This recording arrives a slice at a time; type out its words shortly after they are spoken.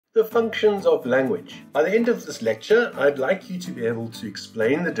The functions of language. By the end of this lecture, I'd like you to be able to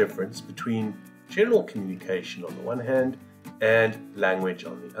explain the difference between general communication on the one hand and language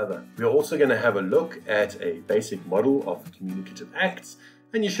on the other. We're also going to have a look at a basic model of communicative acts,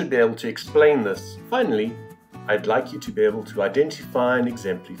 and you should be able to explain this. Finally, I'd like you to be able to identify and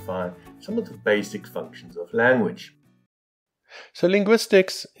exemplify some of the basic functions of language. So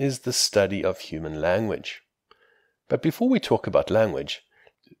linguistics is the study of human language. But before we talk about language,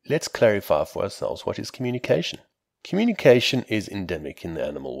 let's clarify for ourselves what is communication. Communication is endemic in the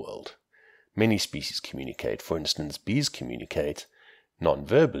animal world. Many species communicate. For instance, bees communicate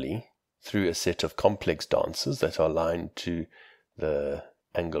non-verbally through a set of complex dances that are aligned to the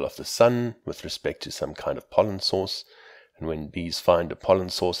angle of the sun with respect to some kind of pollen source. And when bees find a pollen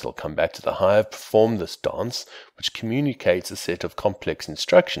source, they'll come back to the hive, perform this dance, which communicates a set of complex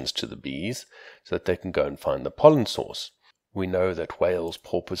instructions to the bees so that they can go and find the pollen source. We know that whales,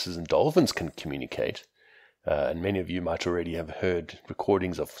 porpoises, and dolphins can communicate, and many of you might already have heard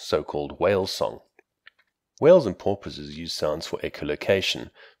recordings of so-called whale song. Whales and porpoises use sounds for echolocation,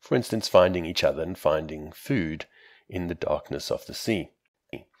 for instance, finding each other and finding food in the darkness of the sea.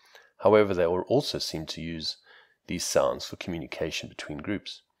 However, they will also seem to use these sounds for communication between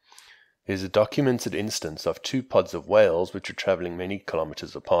groups. There's a documented instance of two pods of whales which were traveling many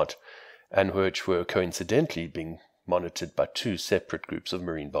kilometers apart and which were coincidentally being monitored by two separate groups of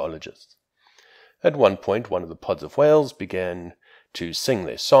marine biologists. At one point, one of the pods of whales began to sing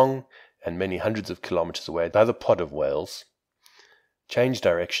their song, and many hundreds of kilometers away, the other pod of whales changed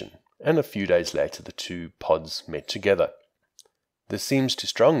direction, and a few days later the two pods met together. This seems to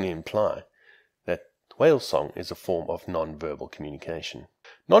strongly imply that whale song is a form of non-verbal communication.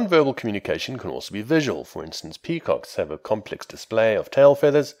 Non-verbal communication can also be visual. For instance, peacocks have a complex display of tail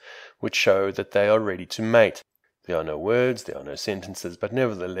feathers which show that they are ready to mate. There are no words, there are no sentences, but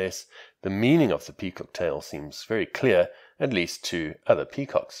nevertheless, the meaning of the peacock tail seems very clear, at least to other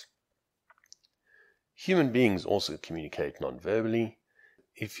peacocks. Human beings also communicate non-verbally.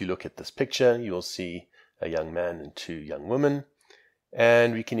 If you look at this picture, you'll see a young man and two young women,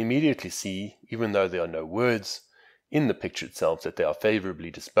 and we can immediately see, even though there are no words in the picture itself, that they are favorably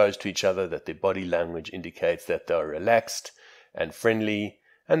disposed to each other, that their body language indicates that they are relaxed and friendly,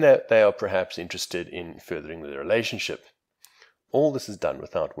 and that they are perhaps interested in furthering their relationship. All this is done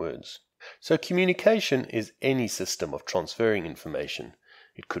without words. So communication is any system of transferring information.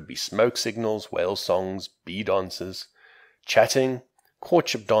 It could be smoke signals, whale songs, bee dances, chatting,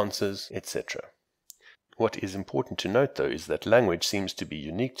 courtship dances, etc. What is important to note, though, is that language seems to be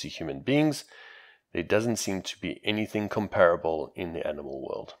unique to human beings. There doesn't seem to be anything comparable in the animal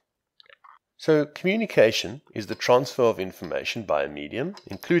world. So communication is the transfer of information by a medium,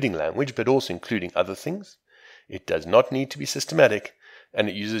 including language, but also including other things. It does not need to be systematic, and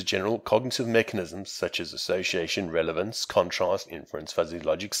it uses general cognitive mechanisms such as association, relevance, contrast, inference, fuzzy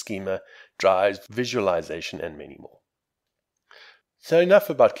logic, schema, drives, visualization, and many more. So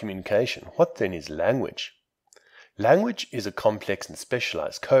enough about communication. What then is language? Language is a complex and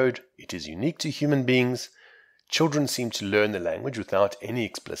specialized code. It is unique to human beings. Children seem to learn the language without any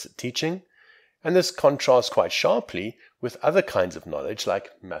explicit teaching, and this contrasts quite sharply with other kinds of knowledge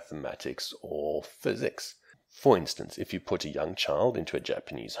like mathematics or physics. For instance, if you put a young child into a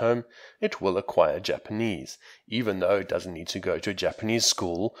Japanese home, it will acquire Japanese, even though it doesn't need to go to a Japanese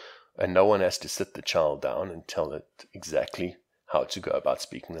school, and no one has to sit the child down and tell it exactly how to go about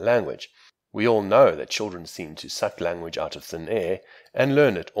speaking the language. We all know that children seem to suck language out of thin air and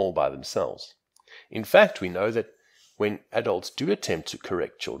learn it all by themselves. In fact, we know that when adults do attempt to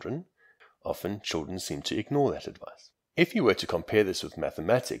correct children, often children seem to ignore that advice. If you were to compare this with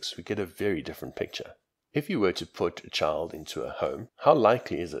mathematics, we get a very different picture. If you were to put a child into a home, how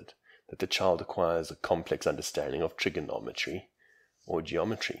likely is it that the child acquires a complex understanding of trigonometry or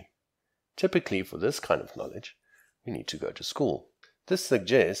geometry? Typically, for this kind of knowledge, we need to go to school. This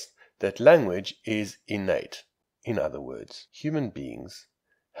suggests that language is innate. In other words, human beings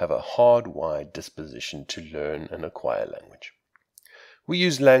have a hardwired disposition to learn and acquire language. We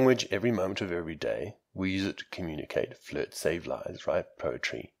use language every moment of every day. We use it to communicate, flirt, save lives, write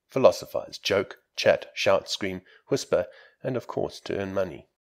poetry, philosophize, joke, chat, shout, scream, whisper, and of course to earn money.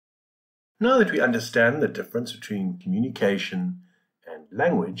 Now that we understand the difference between communication and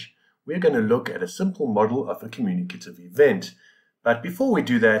language, we're going to look at a simple model of a communicative event. But before we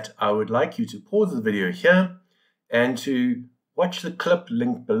do that, I would like you to pause the video here and to watch the clip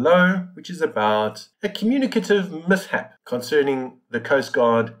linked below, which is about a communicative mishap concerning the Coast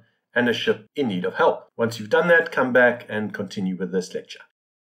Guard and a ship in need of help. Once you've done that, come back and continue with this lecture.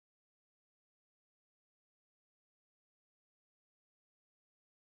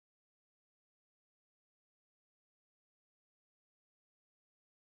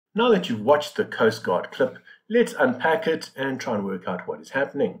 Now that you've watched the Coast Guard clip, let's unpack it and try and work out what is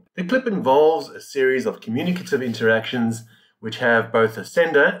happening. The clip involves a series of communicative interactions which have both a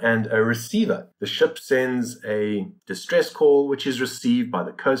sender and a receiver. The ship sends a distress call which is received by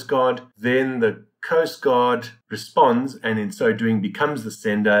the Coast Guard. Then the Coast Guard responds and in so doing becomes the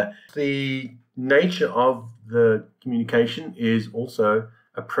sender. The nature of the communication is also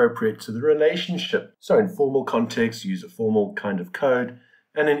appropriate to the relationship. So in formal context, use a formal kind of code,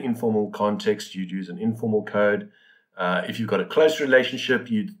 and in informal context, you'd use an informal code. If you've got a close relationship,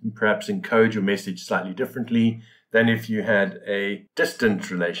 you'd perhaps encode your message slightly differently than if you had a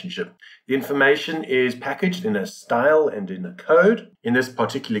distant relationship. The information is packaged in a style and in a code. In this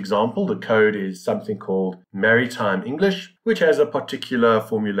particular example, the code is something called Maritime English, which has a particular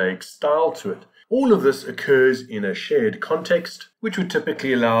formulaic style to it. All of this occurs in a shared context, which would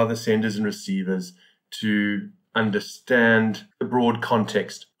typically allow the senders and receivers to understand the broad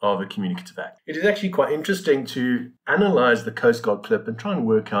context of a communicative act. It is actually quite interesting to analyze the Coast Guard clip and try and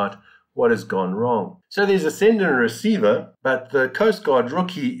work out what has gone wrong. So there's a sender and a receiver, but the Coast Guard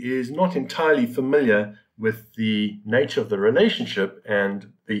rookie is not entirely familiar with the nature of the relationship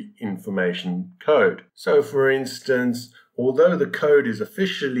and the information code. So for instance, although the code is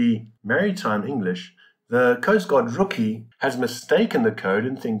officially Maritime English, the Coast Guard rookie has mistaken the code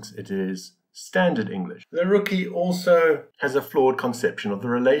and thinks it is Standard English. The rookie also has a flawed conception of the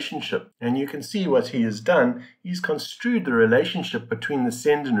relationship, and you can see what he has done. He's construed the relationship between the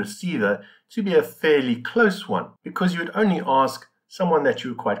sender and receiver to be a fairly close one, because you would only ask someone that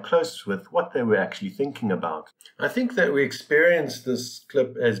you were quite close with what they were actually thinking about. I think that we experience this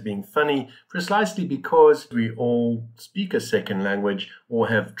clip as being funny precisely because we all speak a second language or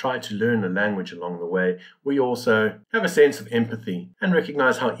have tried to learn a language along the way. We also have a sense of empathy and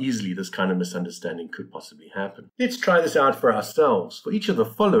recognize how easily this kind of misunderstanding could possibly happen. Let's try this out for ourselves. For each of the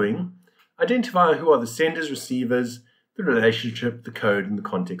following, identify who are the senders, receivers, the relationship, the code, and the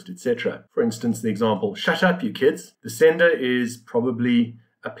context, etc. For instance, the example, shut up, you kids. The sender is probably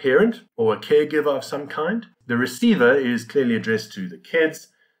a parent or a caregiver of some kind. The receiver is clearly addressed to the kids.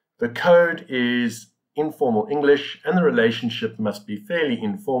 The code is informal English, and the relationship must be fairly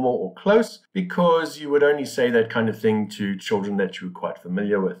informal or close because you would only say that kind of thing to children that you were quite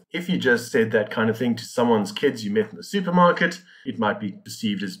familiar with. If you just said that kind of thing to someone's kids you met in the supermarket, it might be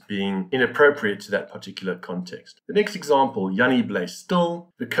perceived as being inappropriate to that particular context. The next example, Jannie bly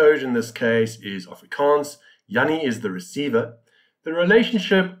stil. The code in this case is Afrikaans. Jannie is the receiver. The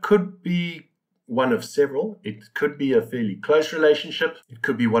relationship could be one of several. It could be a fairly close relationship. It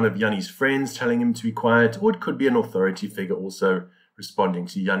could be one of Jannie's friends telling him to be quiet, or it could be an authority figure also responding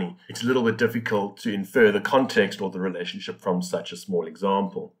to Jannie. It's a little bit difficult to infer the context or the relationship from such a small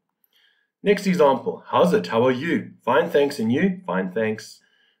example. Next example, how's it? How are you? Fine, thanks. And you? Fine, thanks.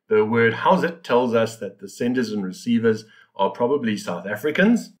 The word how's it tells us that the senders and receivers are probably South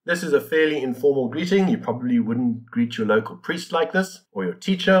Africans. This is a fairly informal greeting. You probably wouldn't greet your local priest like this, or your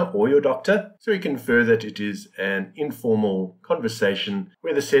teacher, or your doctor. So you can infer that it is an informal conversation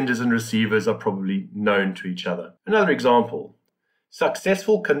where the senders and receivers are probably known to each other. Another example.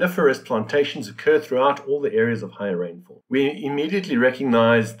 Successful coniferous plantations occur throughout all the areas of higher rainfall. We immediately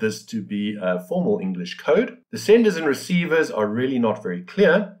recognize this to be a formal English code. The senders and receivers are really not very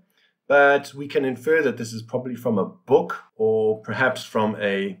clear, but we can infer that this is probably from a book or perhaps from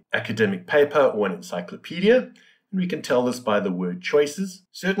an academic paper or an encyclopedia. And we can tell this by the word choices.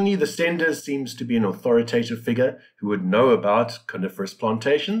 Certainly the sender seems to be an authoritative figure who would know about coniferous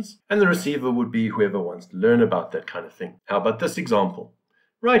plantations, and the receiver would be whoever wants to learn about that kind of thing. How about this example?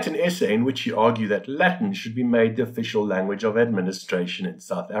 Write an essay in which you argue that Latin should be made the official language of administration in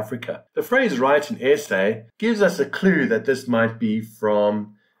South Africa. The phrase write an essay gives us a clue that this might be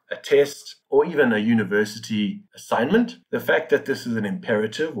from a test, or even a university assignment. The fact that this is an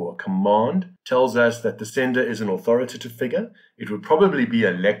imperative or a command tells us that the sender is an authoritative figure. It would probably be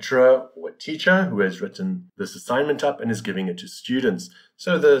a lecturer or a teacher who has written this assignment up and is giving it to students.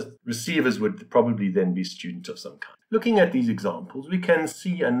 So the receivers would probably then be students of some kind. Looking at these examples, we can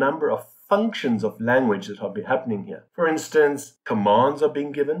see a number of functions of language that are happening here. For instance, commands are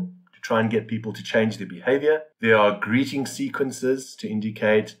being given to try and get people to change their behavior. There are greeting sequences to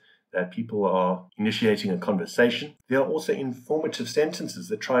indicate that people are initiating a conversation. There are also informative sentences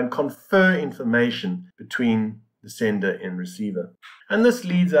that try and confer information between the sender and receiver. And this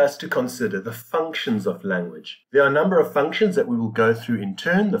leads us to consider the functions of language. There are a number of functions that we will go through in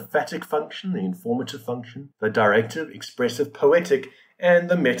turn: the phatic function, the informative function, the directive, expressive, poetic, and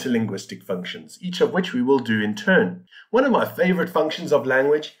the metalinguistic functions, each of which we will do in turn. One of my favorite functions of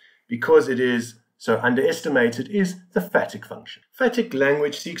language, because it is So underestimated is the phatic function. Phatic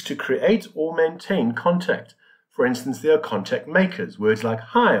language seeks to create or maintain contact. For instance, there are contact makers, words like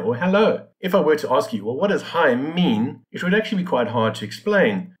hi or hello. If I were to ask you, well, what does hi mean? It would actually be quite hard to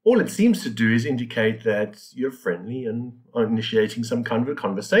explain. All it seems to do is indicate that you're friendly and are initiating some kind of a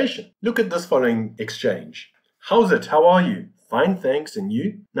conversation. Look at this following exchange. How's it? How are you? Fine, thanks. And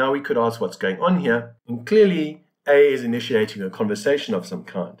you? Now we could ask what's going on here. And clearly, A is initiating a conversation of some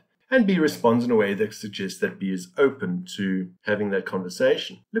kind. And B responds in a way that suggests that B is open to having that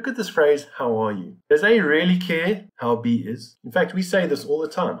conversation. Look at this phrase, how are you? Does A really care how B is? In fact, we say this all the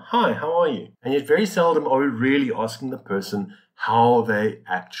time. Hi, how are you? And yet very seldom are we really asking the person how they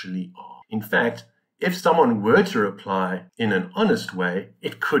actually are. In fact, if someone were to reply in an honest way,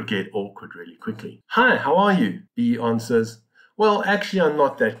 it could get awkward really quickly. Hi, how are you? B answers, well, actually, I'm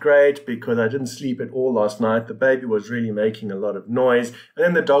not that great because I didn't sleep at all last night. The baby was really making a lot of noise. And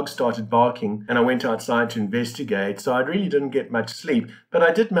then the dog started barking and I went outside to investigate. So I really didn't get much sleep. But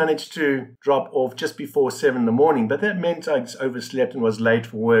I did manage to drop off just before 7 in the morning. But that meant I overslept and was late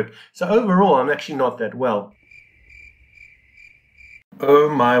for work. So overall, I'm actually not that well. Oh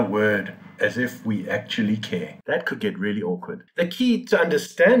my word. As if we actually care. That could get really awkward. The key to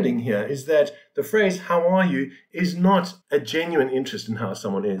understanding here is that the phrase, how are you, is not a genuine interest in how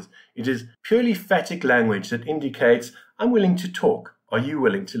someone is. It is purely phatic language that indicates, I'm willing to talk. Are you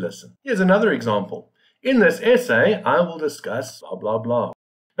willing to listen? Here's another example. In this essay, I will discuss blah, blah, blah.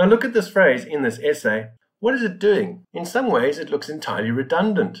 Now look at this phrase, in this essay. What is it doing? In some ways, it looks entirely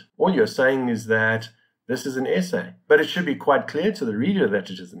redundant. All you're saying is that this is an essay. But it should be quite clear to the reader that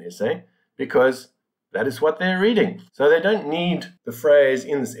it is an essay, because that is what they're reading. So they don't need the phrase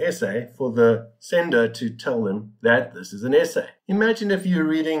in this essay for the sender to tell them that this is an essay. Imagine if you're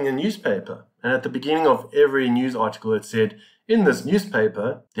reading a newspaper and at the beginning of every news article it said, in this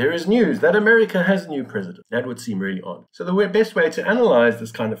newspaper, there is news that America has a new president. That would seem really odd. So the best way to analyze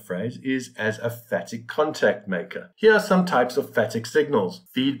this kind of phrase is as a phatic contact maker. Here are some types of phatic signals.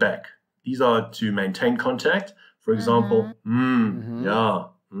 Feedback. These are to maintain contact. For example, yeah.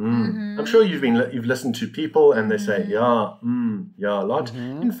 I'm sure you've listened to people and they say yeah a lot.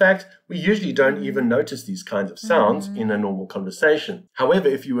 In fact, we usually don't even notice these kinds of sounds in a normal conversation. However,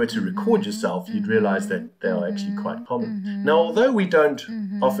 if you were to record yourself, you'd realize that they are actually quite common. Now, although we don't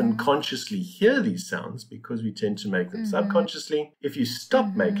often consciously hear these sounds because we tend to make them subconsciously, if you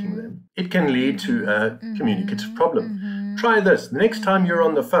stop making them, it can lead to a communicative problem. Try this. The next time you're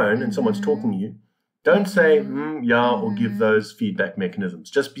on the phone and someone's talking to you, don't say, yeah, or give those feedback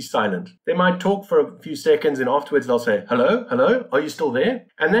mechanisms. Just be silent. They might talk for a few seconds and afterwards they'll say, hello, hello, are you still there?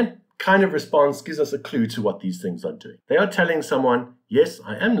 And that kind of response gives us a clue to what these things are doing. They are telling someone, yes,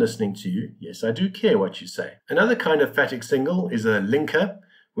 I am listening to you. Yes, I do care what you say. Another kind of phatic signal is a linker,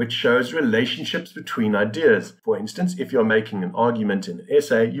 which shows relationships between ideas. For instance, if you're making an argument in an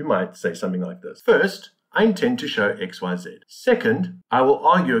essay, you might say something like this. First, I intend to show X, Y, Z. Second, I will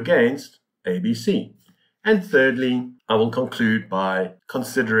argue against ABC. And thirdly, I will conclude by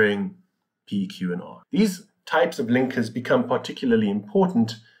considering P, Q, and R. These types of linkers become particularly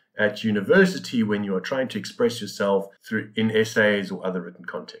important at university when you are trying to express yourself in essays or other written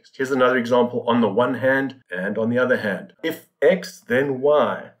context. Here's another example on the one hand and on the other hand. If X, then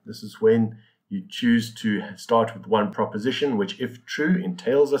Y. This is when you choose to start with one proposition, which if true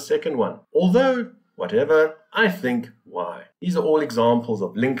entails a second one. Although, whatever, I think why. These are all examples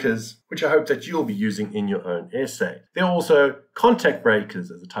of linkers, which I hope that you'll be using in your own essay. There are also contact breakers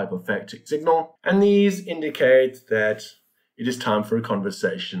as a type of phatic signal, and these indicate that it is time for a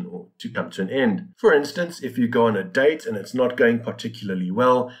conversation or to come to an end. For instance, if you go on a date and it's not going particularly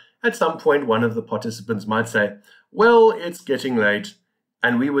well, at some point one of the participants might say, well, it's getting late,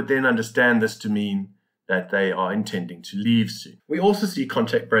 and we would then understand this to mean that they are intending to leave soon. We also see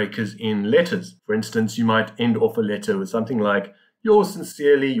contact breakers in letters. For instance, you might end off a letter with something like, yours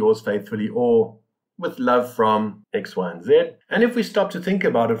sincerely, yours faithfully, or with love from X, Y, and Z. And if we stop to think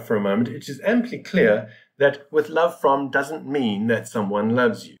about it for a moment, it is amply clear that with love from doesn't mean that someone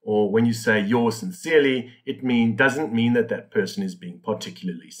loves you. Or when you say yours sincerely, it doesn't mean that that person is being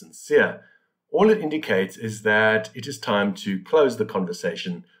particularly sincere. All it indicates is that it is time to close the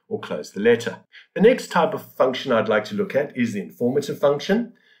conversation or close the letter. The next type of function I'd like to look at is the informative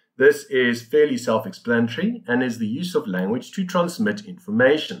function. This is fairly self-explanatory and is the use of language to transmit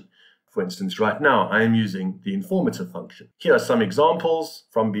information. For instance, right now, I am using the informative function. Here are some examples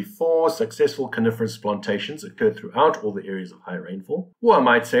from before. Successful coniferous plantations occur throughout all the areas of high rainfall. Or I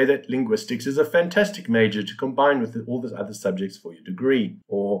might say that linguistics is a fantastic major to combine with all the other subjects for your degree.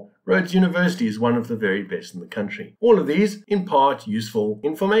 Or Rhodes University is one of the very best in the country. All of these impart useful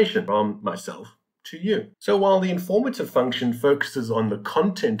information from myself to you. So while the informative function focuses on the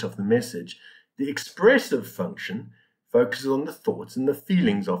content of the message, the expressive function focuses on the thoughts and the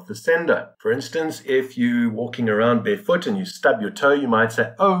feelings of the sender. For instance, if you're walking around barefoot and you stub your toe, you might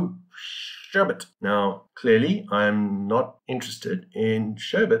say, "Oh, sherbet." Now, clearly, I'm not interested in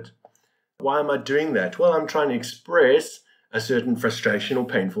sherbet. Why am I doing that? Well, I'm trying to express a certain frustration or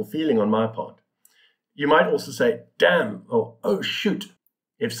painful feeling on my part. You might also say, "Damn," or "Oh, shoot,"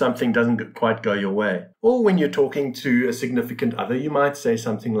 if something doesn't quite go your way. Or when you're talking to a significant other, you might say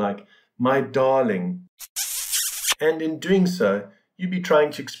something like, "My darling." And in doing so, you'd be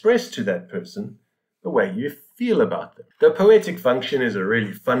trying to express to that person the way you feel about them. The poetic function is a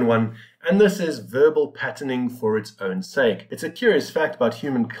really fun one, and this is verbal patterning for its own sake. It's a curious fact about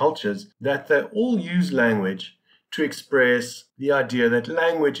human cultures that they all use language to express the idea that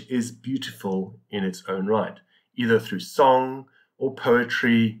language is beautiful in its own right, either through song or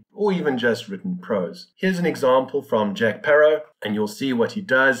poetry or even just written prose. Here's an example from Jack Parow, and you'll see what he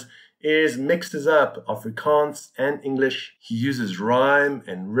does is mixes up Afrikaans and English. He uses rhyme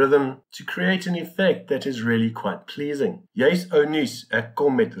and rhythm to create an effect that is really quite pleasing. Jy's ou nuus, ek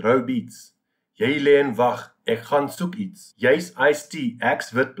kom met rou beats. Jy lê en wag, ek gaan soek iets. Jy's iced tea,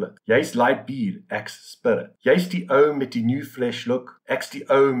 ek's witblik. Jy's light bier, ek's spirit. Jy's die ou met die new flesh look, ek's die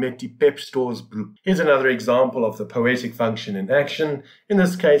ou met die pep stores broek. Here's another example of the poetic function in action. In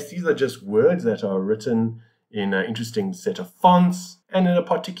this case, these are just words that are written in an interesting set of fonts and in a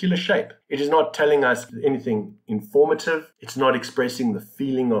particular shape. It is not telling us anything informative. It's not expressing the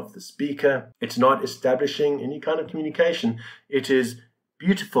feeling of the speaker. It's not establishing any kind of communication. It is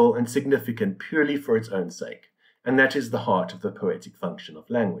beautiful and significant purely for its own sake. And that is the heart of the poetic function of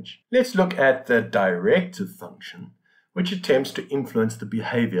language. Let's look at the directive function, which attempts to influence the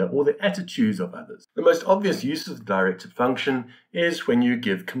behavior or the attitudes of others. The most obvious use of the directive function is when you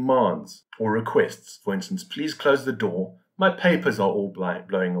give commands or requests. For instance, "Please close the door. My papers are all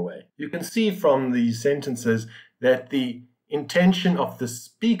blowing away." You can see from these sentences that the intention of the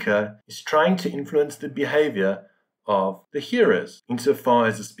speaker is trying to influence the behavior of the hearers, insofar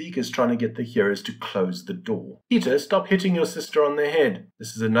as the speaker is trying to get the hearers to close the door. "Peter, stop hitting your sister on the head."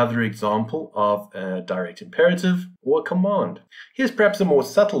 This is another example of a direct imperative or a command. Here's perhaps a more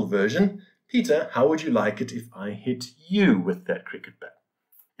subtle version. "Peter, how would you like it if I hit you with that cricket bat?"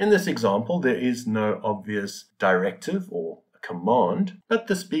 In this example, there is no obvious directive or command, but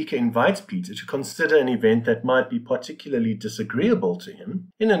the speaker invites Peter to consider an event that might be particularly disagreeable to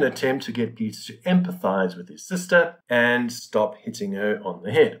him in an attempt to get Peter to empathize with his sister and stop hitting her on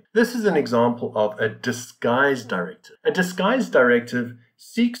the head. This is an example of a disguised directive. A disguised directive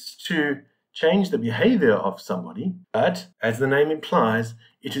seeks to change the behavior of somebody, but as the name implies,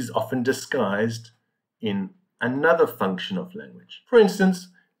 it is often disguised in another function of language. For instance,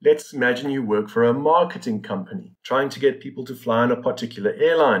 let's imagine you work for a marketing company, trying to get people to fly on a particular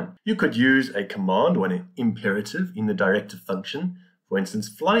airline. You could use a command or an imperative in the directive function. For instance,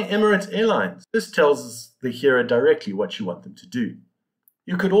 "Fly Emirates Airlines." This tells the hearer directly what you want them to do.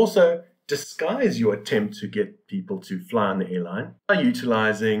 You could also disguise your attempt to get people to fly on the airline by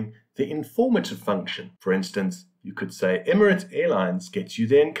utilizing the informative function. For instance, you could say, "Emirates Airlines gets you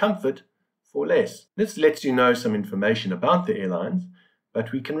there in comfort for less." This lets you know some information about the airlines,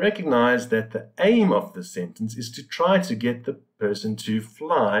 but we can recognize that the aim of the sentence is to try to get the person to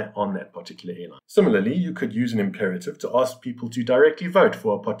fly on that particular airline. Similarly, you could use an imperative to ask people to directly vote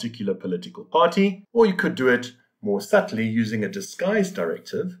for a particular political party, or you could do it more subtly using a disguised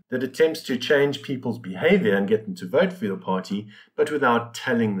directive that attempts to change people's behavior and get them to vote for your party, but without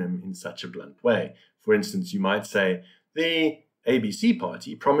telling them in such a blunt way. For instance, you might say, "The ABC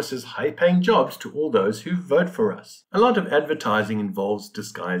party promises high-paying jobs to all those who vote for us." A lot of advertising involves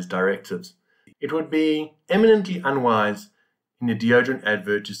disguised directives. It would be eminently unwise in a deodorant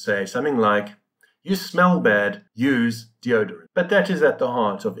advert to say something like, "You smell bad, use deodorant." But that is at the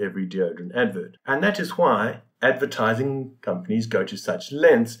heart of every deodorant advert. And that is why advertising companies go to such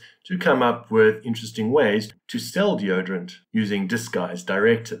lengths to come up with interesting ways to sell deodorant using disguised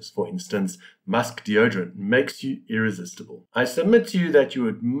directives. For instance, Musk deodorant makes you irresistible. I submit to you that you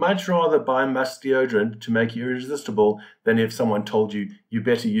would much rather buy Musk deodorant to make you irresistible than if someone told you you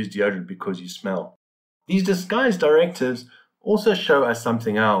better use deodorant because you smell. These disguised directives also show us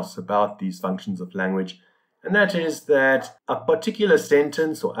something else about these functions of language, and that is that a particular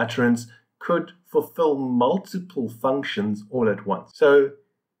sentence or utterance could fulfill multiple functions all at once. So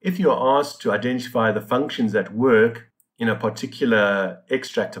if you are asked to identify the functions at work in a particular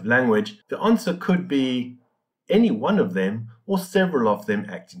extract of language, the answer could be any one of them or several of them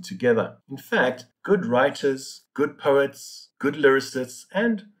acting together. In fact, good writers, good poets, good lyricists,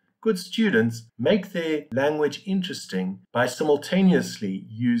 and good students make their language interesting by simultaneously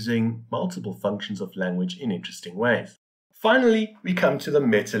using multiple functions of language in interesting ways. Finally, we come to the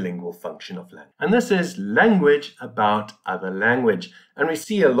metalingual function of language. And this is language about other language. And we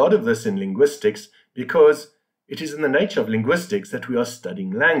see a lot of this in linguistics because it is in the nature of linguistics that we are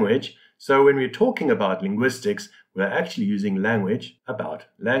studying language. So when we're talking about linguistics, we're actually using language about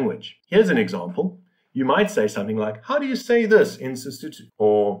language. Here's an example. You might say something like, how do you say this in Sesotho?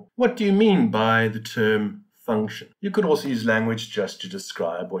 Or what do you mean by the term function? You could also use language just to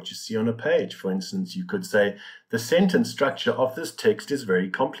describe what you see on a page. For instance, you could say, the sentence structure of this text is very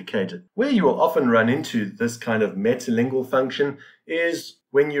complicated. Where you will often run into this kind of metalingual function is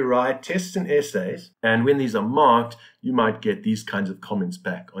when you write tests and essays, and when these are marked, you might get these kinds of comments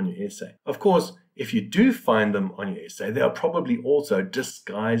back on your essay. Of course, if you do find them on your essay, they are probably also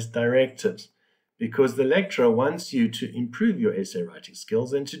disguised directives, because the lecturer wants you to improve your essay writing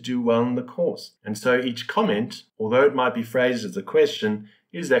skills and to do well in the course. And so each comment, although it might be phrased as a question,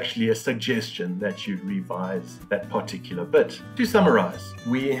 is actually a suggestion that you revise that particular bit. To summarize,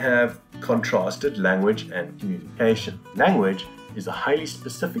 we have contrasted language and communication. Language is a highly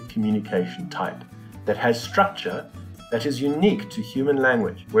specific communication type that has structure that is unique to human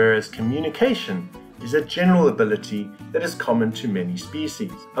language, whereas communication is a general ability that is common to many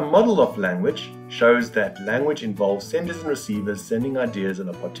species. A model of language shows that language involves senders and receivers sending ideas in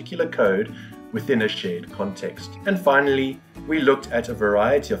a particular code within a shared context. And finally, we looked at a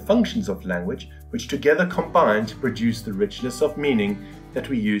variety of functions of language which together combine to produce the richness of meaning that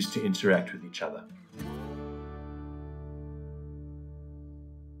we use to interact with each other.